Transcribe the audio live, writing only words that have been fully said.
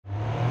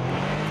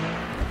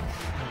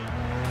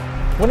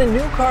When a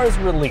new car is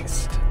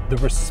released, the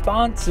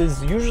response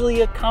is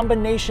usually a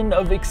combination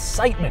of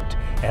excitement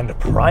and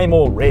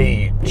primal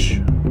rage.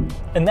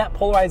 And that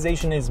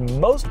polarization is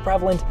most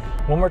prevalent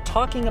when we're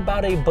talking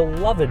about a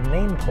beloved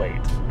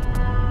nameplate.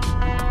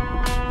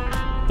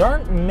 There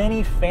aren't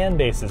many fan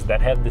bases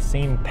that have the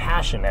same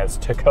passion as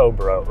Taco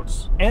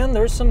Bros. And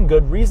there's some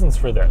good reasons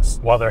for this.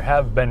 While there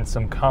have been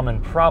some common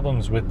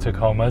problems with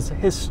Tacomas,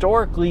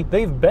 historically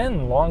they've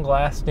been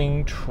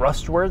long-lasting,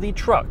 trustworthy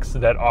trucks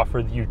that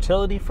offer the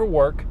utility for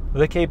work,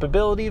 the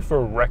capability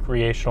for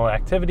recreational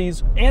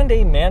activities, and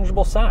a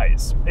manageable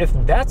size. If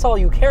that's all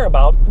you care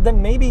about,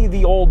 then maybe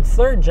the old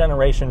third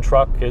generation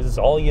truck is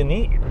all you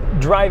need.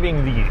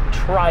 Driving the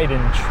tried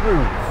and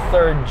true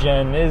third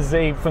gen is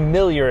a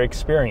familiar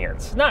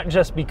experience, not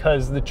just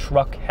because the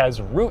truck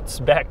has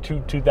roots back to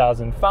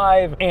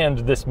 2005 and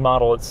this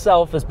model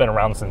itself has been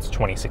around since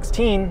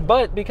 2016,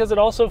 but because it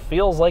also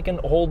feels like an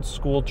old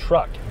school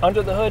truck.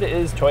 Under the hood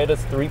is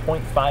Toyota's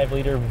 3.5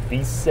 liter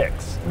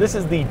V6. This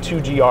is the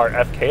 2GR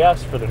FKS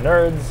for the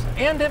nerds,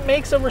 and it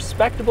makes a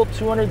respectable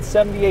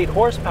 278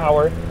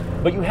 horsepower,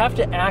 but you have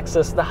to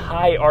access the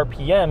high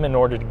RPM in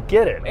order to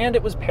get it. And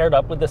it was paired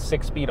up with a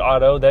 6-speed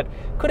auto that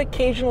could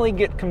occasionally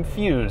get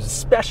confused,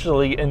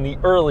 especially in the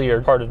earlier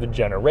part of the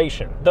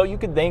generation, though you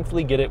could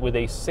thankfully get it with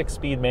a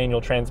 6-speed manual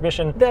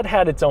transmission that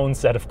had its own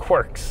set of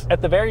quirks.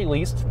 At the very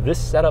least, this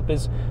setup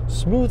is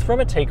smooth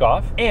from a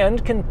takeoff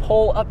and can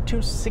pull up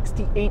to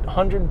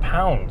 6,800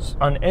 pounds.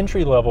 On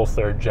entry-level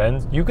third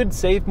gens, you could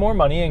save more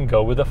money and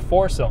go with a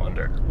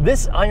 4-cylinder.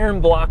 This iron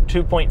block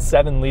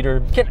 2.7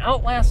 liter can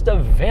outlast a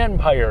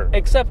vampire,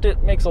 except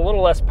it makes a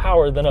little less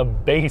power than a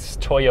base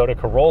Toyota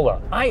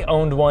Corolla. I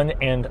owned one,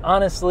 and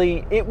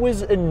honestly, it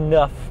was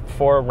enough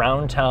for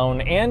around town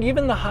and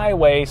even the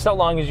highway, so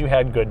long as you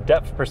had good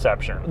depth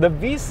perception. The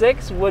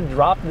V6 would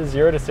drop the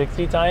 0 to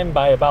 60 time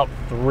by about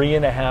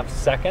 3.5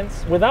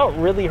 seconds without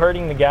really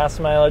hurting the gas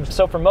mileage,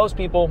 so for most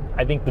people,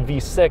 I think the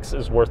V6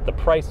 is worth the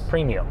price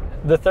premium.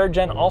 The third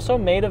gen also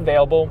made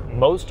available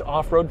most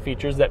off-road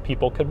features that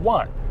people could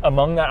want.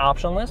 Among that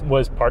option list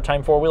was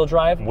part-time four-wheel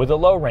drive with a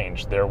low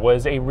range. There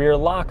was a rear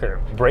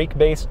locker,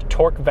 brake-based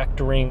torque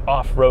vectoring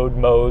off-road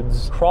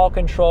modes, crawl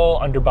control,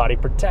 underbody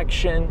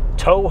protection,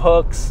 tow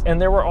hooks,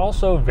 and there were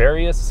also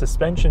various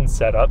suspension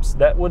setups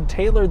that would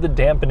tailor the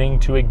dampening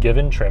to a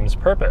given trim's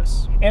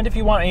purpose. And if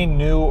you want a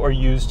new or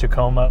used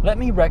Tacoma, let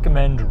me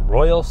recommend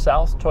Royal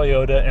South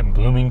Toyota in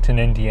Bloomington,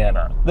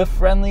 Indiana, the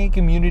friendly,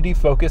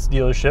 community-focused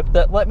dealership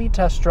that let me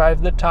test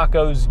drive the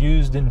Tacos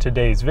used in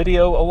today's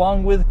video,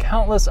 along with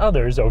countless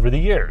others over the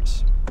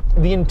years.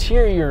 The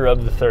interior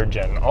of the third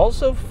gen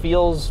also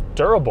feels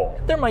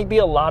durable. There might be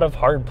a lot of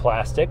hard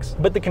plastics,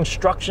 but the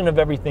construction of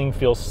everything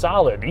feels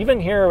solid. Even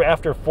here,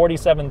 after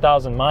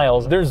 47,000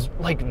 miles, there's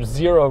like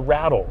 0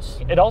 rattles.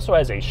 It also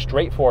has a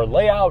straightforward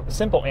layout,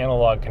 simple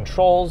analog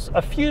controls,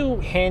 a few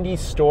handy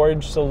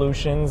storage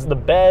solutions. The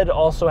bed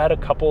also had a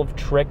couple of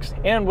tricks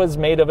and was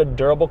made of a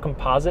durable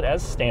composite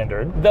as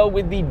standard. Though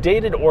with the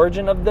dated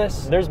origin of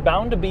this, there's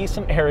bound to be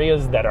some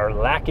areas that are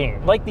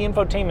lacking, like the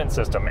infotainment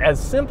system. As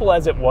simple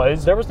as it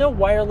was, there was no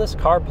wireless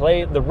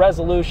CarPlay. The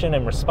resolution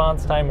and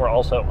response time were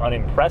also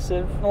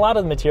unimpressive. A lot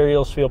of the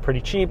materials feel pretty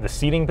cheap. The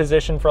seating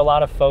position for a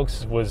lot of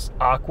folks was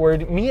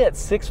awkward. Me at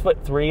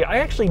 6'3", I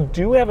actually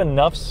do have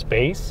enough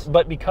space,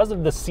 but because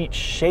of the seat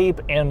shape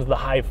and the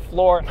high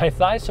floor, my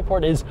thigh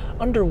support is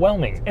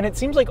underwhelming. And it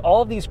seems like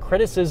all of these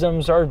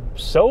criticisms are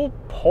so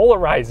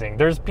polarizing.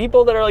 There's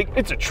people that are like,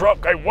 it's a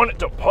truck, I want it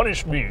to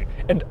punish me.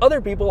 And other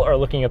people are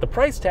looking at the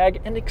price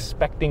tag and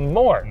expecting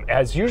more.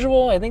 As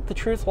usual, I think the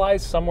truth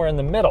lies somewhere in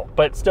the middle.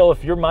 But still,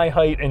 if you're my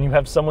height and you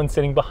have someone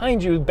sitting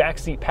behind you,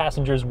 backseat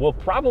passengers will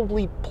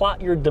probably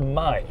plot your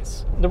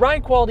demise. The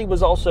ride quality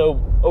was also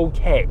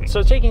okay.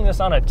 So taking this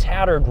on a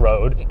tattered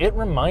road, it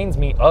reminds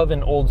me of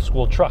an old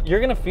school truck.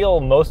 You're gonna feel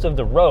most of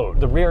the road.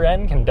 The rear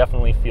end can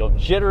definitely feel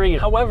jittery.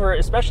 However,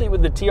 especially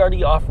with the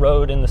TRD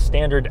off-road and the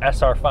standard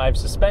SR5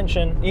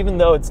 suspension, even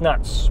though it's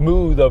not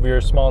smooth over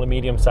your small to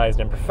medium-sized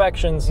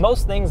imperfections,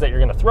 most things that you're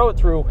gonna throw it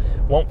through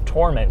won't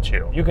torment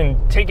you. You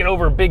can take it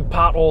over big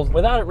potholes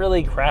without it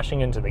really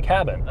crashing into the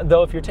cabin.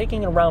 Though if you're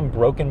taking it around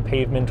broken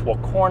pavement while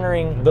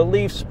cornering, the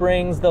leaf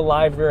springs, the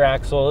live rear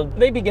axle,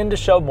 they begin to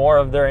show more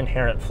of their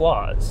inherent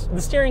flaws.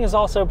 The steering is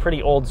also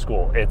pretty old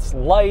school. It's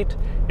light,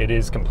 it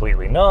is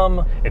completely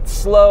numb, it's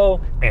slow,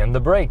 and the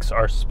brakes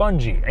are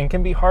spongy and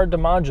can be hard to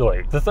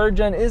modulate. The third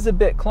gen is a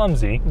bit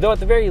clumsy, though at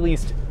the very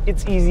least,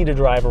 it's easy to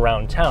drive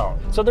around town.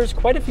 So there's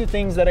quite a few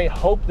things that I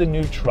hope the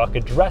new truck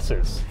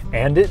addresses,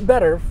 and it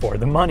better for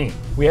the money.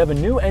 We have a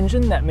new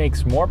engine that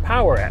makes more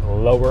power at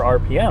lower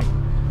RPM.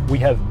 We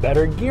have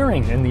better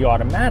gearing in the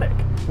automatic.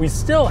 We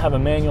still have a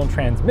manual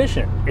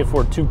transmission if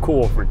we're too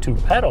cool for 2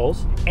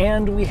 pedals,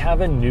 and we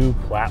have a new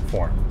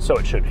platform, so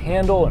it should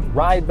handle and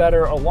ride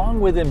better,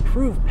 along with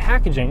improved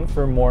packaging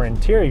for more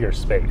interior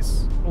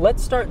space.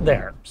 Let's start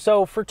there.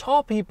 So for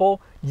tall people,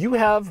 you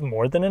have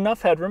more than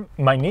enough headroom.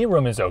 My knee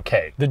room is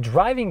okay. The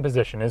driving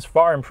position is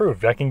far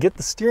improved. I can get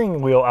the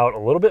steering wheel out a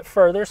little bit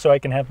further so I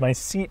can have my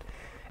seat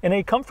in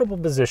a comfortable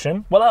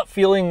position without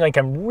feeling like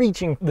I'm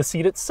reaching. The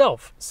seat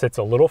itself sits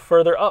a little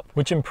further up,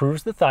 which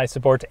improves the thigh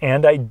support,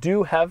 and I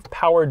do have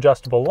power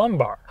adjustable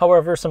lumbar.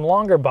 However, some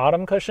longer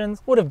bottom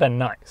cushions would have been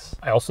nice.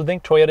 I also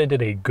think Toyota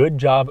did a good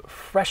job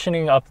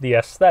freshening up the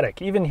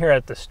aesthetic. Even here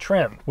at this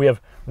trim, we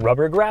have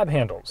rubber grab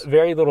handles,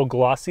 very little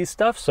glossy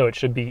stuff, so it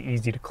should be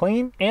easy to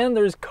clean, and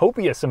there's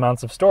copious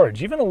amounts of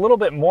storage, even a little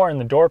bit more in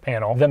the door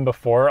panel than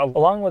before,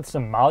 along with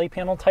some molly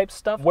panel type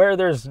stuff. Where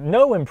there's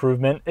no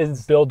improvement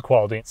is build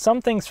quality.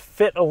 Some things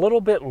fit a little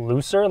bit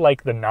looser,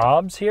 like the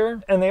knobs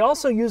here, and they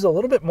also use a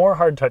little bit more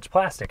hard touch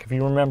plastic. If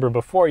you remember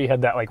before, you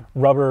had that like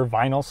rubber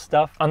vinyl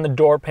stuff on the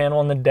door panel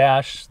and the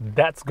dash.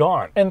 That's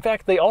gone. In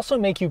fact, they also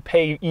make you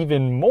pay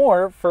even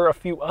more for a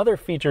few other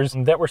features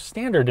that were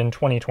standard in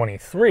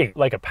 2023,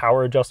 like a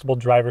power adjustable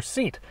driver's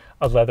seat,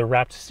 a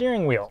leather-wrapped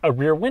steering wheel, a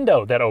rear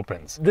window that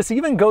opens. This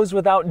even goes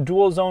without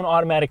dual-zone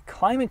automatic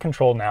climate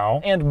control now,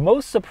 and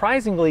most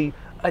surprisingly,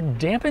 a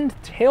dampened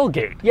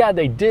tailgate. Yeah,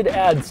 they did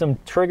add some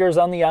triggers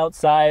on the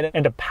outside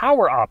and a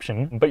power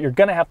option, but you're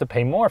gonna have to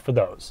pay more for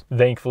those.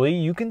 Thankfully,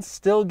 you can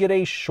still get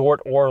a short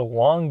or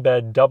long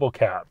bed double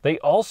cab. They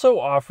also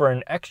offer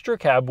an extra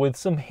cab with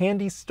some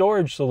handy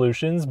storage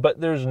solutions,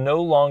 but there's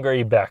no longer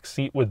a back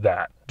seat with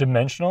that.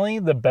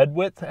 Dimensionally, the bed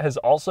width has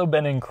also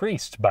been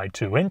increased by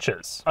 2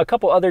 inches. A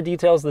couple other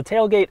details, the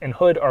tailgate and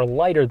hood are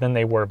lighter than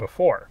they were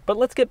before. But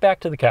let's get back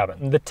to the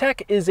cabin. The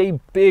tech is a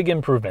big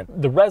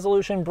improvement. The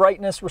resolution,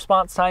 brightness,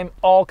 response time,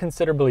 all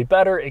considerably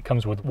better. It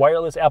comes with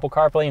wireless Apple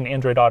CarPlay and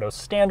Android Auto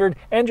standard,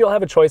 and you'll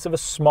have a choice of a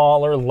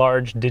small or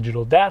large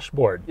digital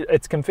dashboard.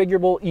 It's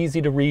configurable,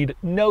 easy to read,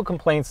 no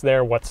complaints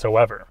there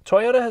whatsoever.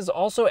 Toyota has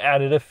also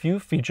added a few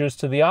features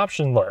to the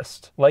option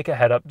list, like a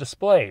head-up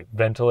display,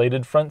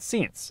 ventilated front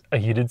seats, a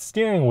heated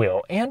steering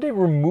wheel, and a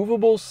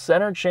removable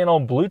center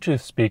channel Bluetooth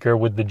speaker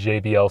with the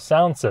JBL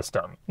sound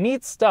system.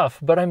 Neat stuff,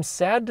 but I'm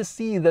sad to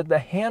see that the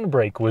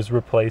handbrake was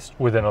replaced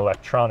with an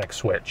electronic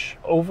switch.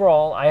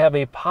 Overall, I have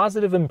a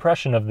positive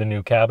impression of the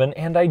new cabin,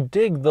 and I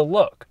dig the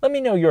look. Let me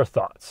know your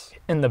thoughts.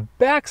 In the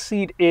back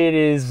seat, it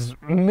is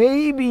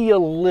maybe a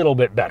little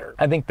bit better.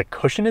 I think the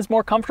cushion is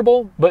more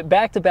comfortable, but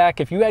back to back,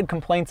 if you had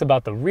complaints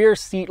about the rear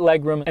seat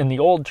legroom in the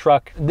old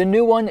truck, the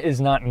new one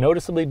is not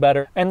noticeably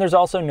better, and there's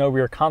also no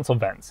rear console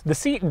vents. The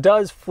seat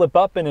does flip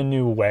up in a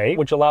new way,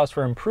 which allows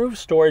for improved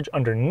storage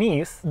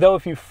underneath, though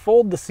if you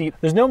fold the seat,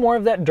 there's no more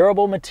of that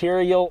durable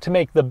material to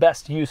make the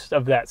best use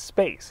of that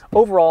space.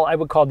 Overall, I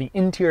would call the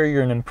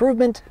interior an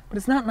improvement, but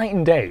it's not night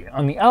and day.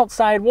 On the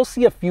outside, we'll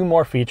see a few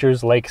more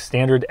features like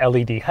standard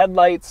LED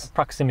headlights,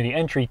 proximity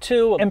entry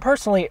too, and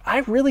personally, I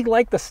really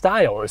like the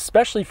style,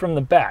 especially from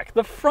the back.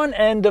 The front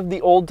end of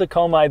the old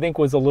Tacoma I think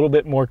was a little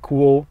bit more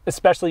cool,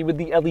 especially with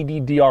the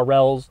LED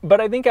DRLs, but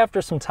I think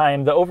after some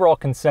time, the overall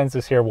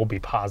consensus here will be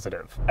positive.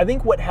 I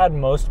think what had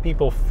most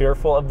people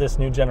fearful of this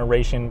new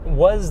generation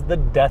was the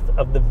death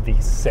of the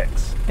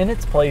V6. In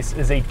its place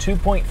is a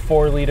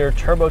 2.4-liter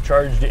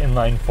turbocharged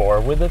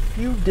inline-4 with a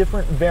few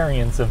different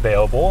variants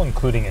available,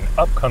 including an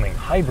upcoming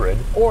hybrid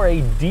or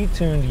a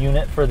detuned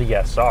unit for the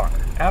SR.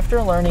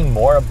 After learning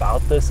more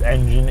about this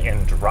engine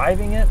and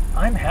driving it,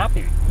 I'm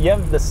happy. You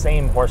have the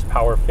same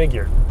horsepower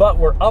figure, but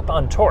we're up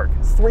on torque,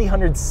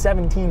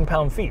 317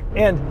 pound-feet.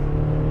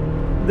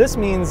 And this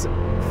means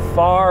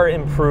far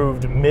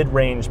improved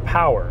mid-range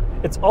power.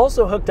 It's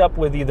also hooked up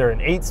with either an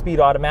 8-speed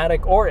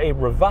automatic or a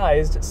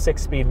revised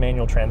 6-speed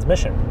manual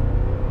transmission.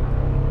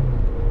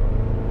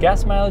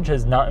 Gas mileage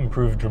has not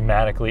improved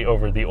dramatically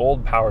over the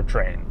old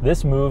powertrain.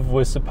 This move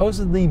was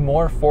supposedly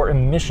more for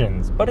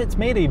emissions, but it's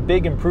made a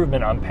big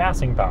improvement on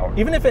passing power.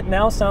 Even if it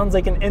now sounds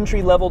like an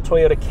entry-level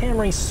Toyota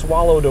Camry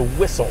swallowed a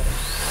whistle.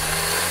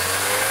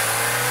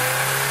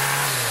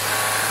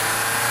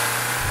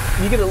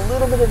 You get a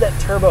little bit of that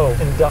turbo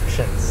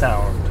induction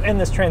sound, and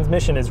this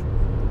transmission is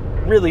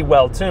really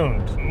well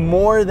tuned.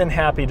 More than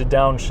happy to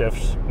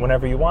downshift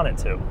whenever you want it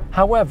to.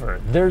 However,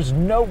 there's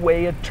no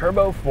way a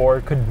Turbo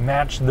 4 could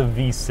match the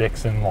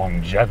V6 in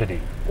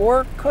longevity.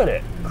 Or could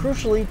it?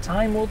 Crucially,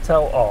 time will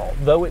tell all,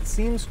 though it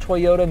seems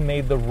Toyota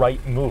made the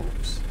right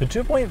moves. The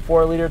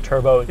 2.4-liter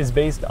turbo is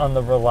based on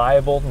the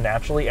reliable,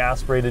 naturally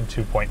aspirated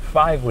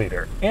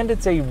 2.5-liter, and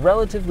it's a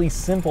relatively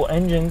simple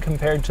engine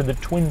compared to the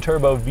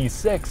twin-turbo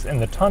V6 in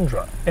the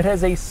Tundra. It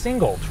has a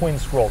single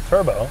twin-scroll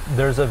turbo,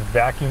 there's a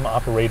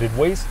vacuum-operated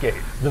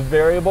wastegate, the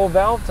variable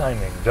valve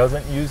timing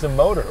doesn't use a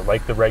motor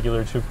like the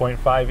regular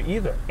 2.5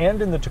 either,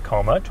 and in the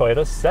Tacoma,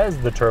 Toyota says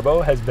the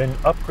turbo has been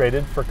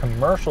upgraded for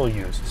commercial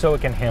use so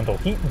it can handle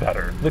heat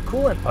better. The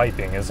coolant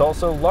piping is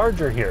also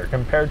larger here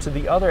compared to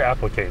the other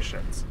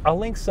applications. I'll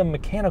link some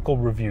mechanical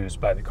reviews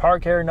by the car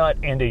care nut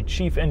and a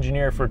chief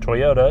engineer for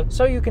Toyota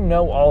so you can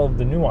know all of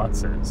the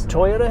nuances.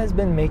 Toyota has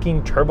been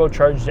making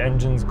turbocharged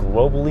engines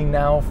globally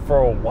now for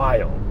a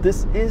while.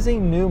 This is a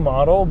new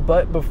model,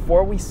 but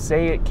before we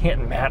say it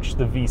can't match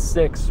the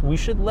V6, we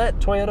should let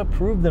Toyota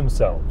prove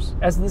themselves,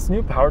 as this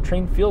new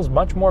powertrain feels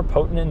much more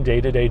potent in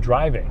day-to-day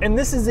driving. And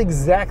this is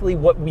exactly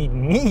what we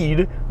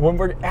need when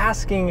we're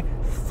asking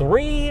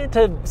 3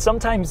 to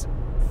sometimes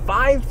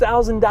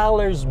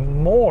 $5,000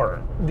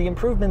 more. The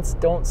improvements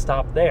don't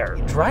stop there.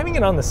 Driving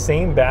it on the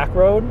same back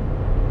road,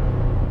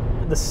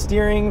 the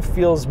steering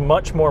feels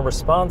much more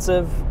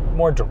responsive,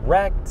 more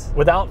direct,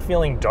 without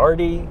feeling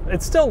darty.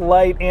 It's still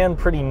light and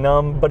pretty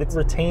numb, but it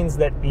retains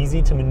that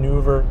easy to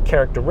maneuver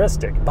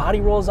characteristic.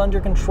 Body roll is under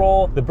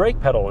control. The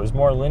brake pedal is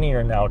more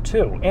linear now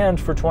too. And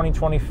for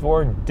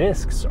 2024,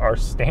 discs are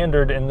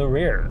standard in the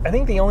rear. I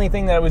think the only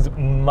thing that I was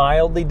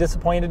mildly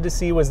disappointed to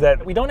see was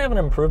that we don't have an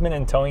improvement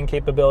in towing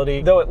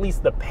capability, though at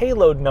least the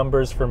payload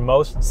numbers for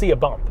most see a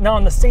bump. Now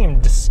on the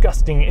same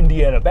disgusting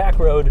Indiana back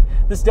road,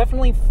 this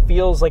definitely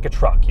feels like a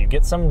truck. You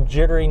get some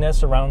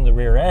jitteriness around the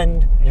rear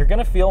end. You're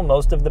gonna feel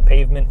most of the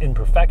pavement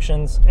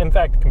imperfections. In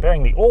fact,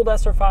 comparing the old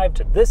SR5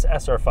 to this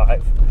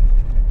SR5,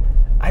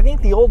 I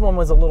think the old one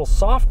was a little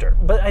softer,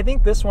 but I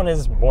think this one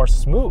is more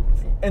smooth.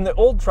 In the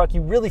old truck,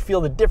 you really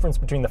feel the difference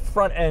between the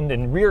front end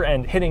and rear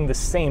end hitting the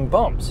same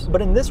bumps.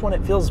 But in this one,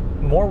 it feels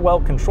more well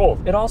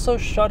controlled. It also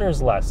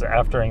shudders less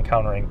after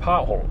encountering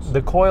potholes.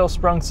 The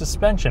coil-sprung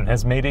suspension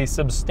has made a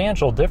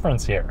substantial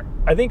difference here.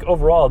 I think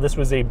overall, this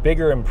was a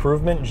bigger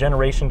improvement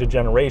generation to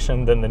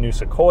generation than the new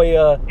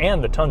Sequoia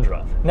and the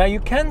Tundra. Now, you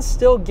can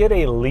still get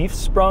a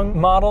leaf-sprung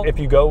model if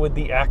you go with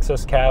the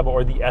Access cab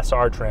or the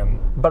SR trim,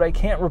 but I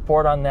can't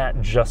report on that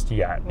just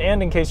yet.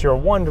 And in case you're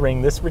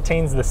wondering, this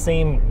retains the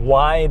same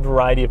wide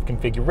variety of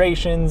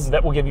configurations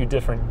that will give you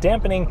different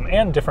dampening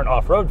and different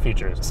off-road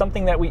features,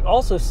 something that we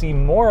also see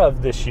more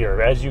of this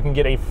year, as you can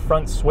get a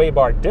front sway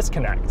bar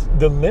disconnect.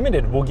 The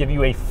Limited will give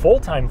you a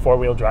full-time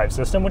four-wheel drive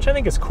system, which I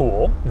think is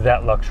cool.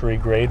 That luxury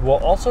grade will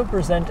also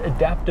present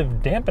adaptive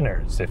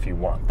dampeners if you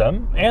want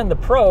them. And the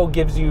Pro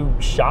gives you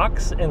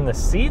shocks in the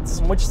seats,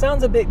 which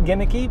sounds a bit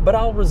gimmicky, but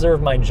I'll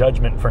reserve my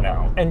judgment for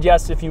now. And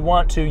yes, if you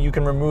want to, you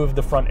can remove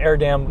the front air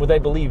dam with, I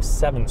believe,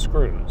 7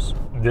 screws.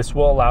 This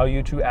will allow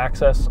you to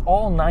access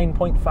all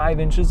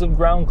 9.5 inches of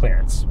ground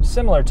clearance,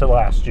 similar to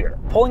last year.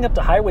 Pulling up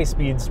to highway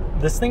speeds,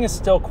 this thing is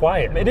still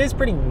quiet. It is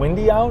pretty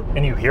windy out,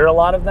 and you hear a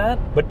lot of that,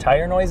 but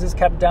tire noise is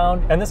kept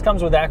down, and this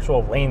comes with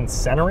actual lane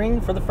centering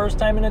for the first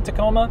time in a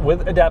Tacoma,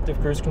 with adaptive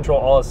cruise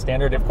control all as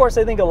standard. Of course,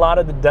 I think a lot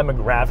of the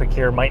demographic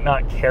here might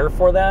not care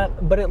for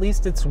that, but at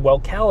least it's well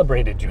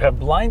calibrated. You have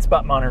blind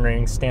spot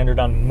monitoring standard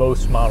on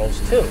most models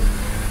too.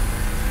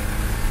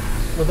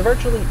 With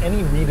virtually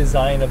any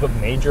redesign of a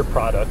major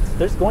product,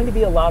 there's going to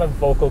be a lot of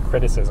vocal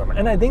criticism,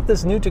 and I think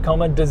this new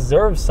Tacoma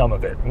deserves some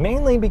of it,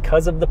 mainly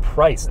because of the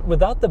price.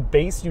 Without the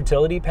base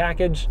utility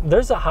package,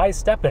 there's a high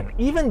step in.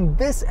 Even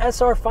this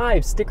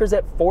SR5 stickers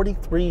at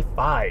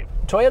 $43,500.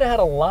 Toyota had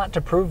a lot to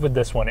prove with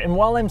this one, and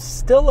while I'm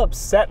still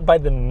upset by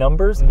the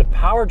numbers, the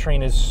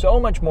powertrain is so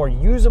much more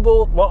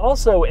usable, while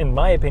also, in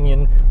my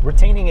opinion,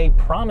 retaining a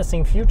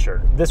promising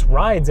future. This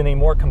rides in a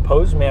more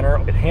composed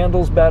manner, it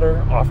handles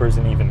better, offers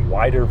an even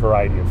wider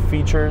variety of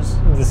features,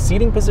 the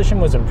seating position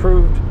was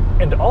improved,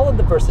 and all of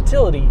the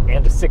versatility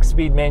and a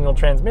 6-speed manual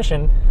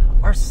transmission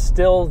are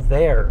still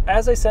there.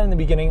 As I said in the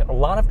beginning, a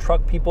lot of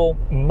truck people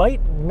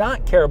might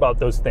not care about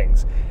those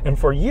things. And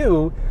for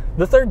you,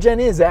 the 3rd gen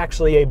is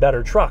actually a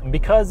better truck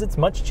because it's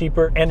much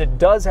cheaper and it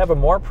does have a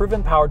more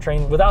proven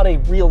powertrain without a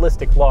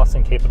realistic loss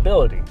in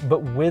capability.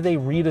 But with a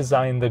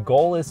redesign, the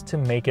goal is to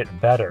make it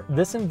better.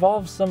 This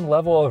involves some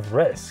level of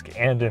risk,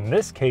 and in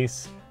this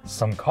case,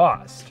 some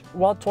cost.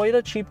 While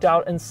Toyota cheaped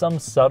out in some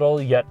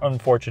subtle yet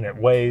unfortunate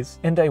ways,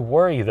 and I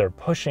worry they're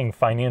pushing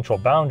financial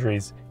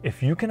boundaries,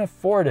 if you can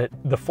afford it,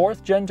 the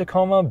 4th gen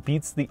Tacoma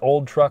beats the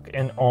old truck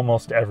in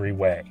almost every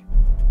way.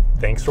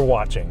 Thanks for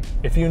watching.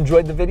 If you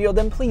enjoyed the video,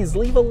 then please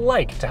leave a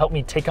like to help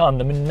me take on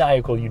the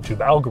maniacal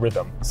YouTube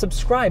algorithm.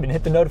 Subscribe and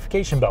hit the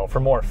notification bell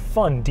for more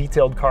fun,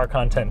 detailed car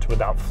content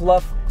without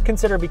fluff.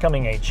 Consider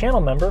becoming a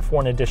channel member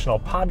for an additional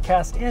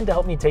podcast and to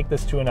help me take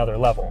this to another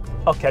level.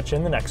 I'll catch you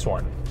in the next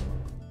one.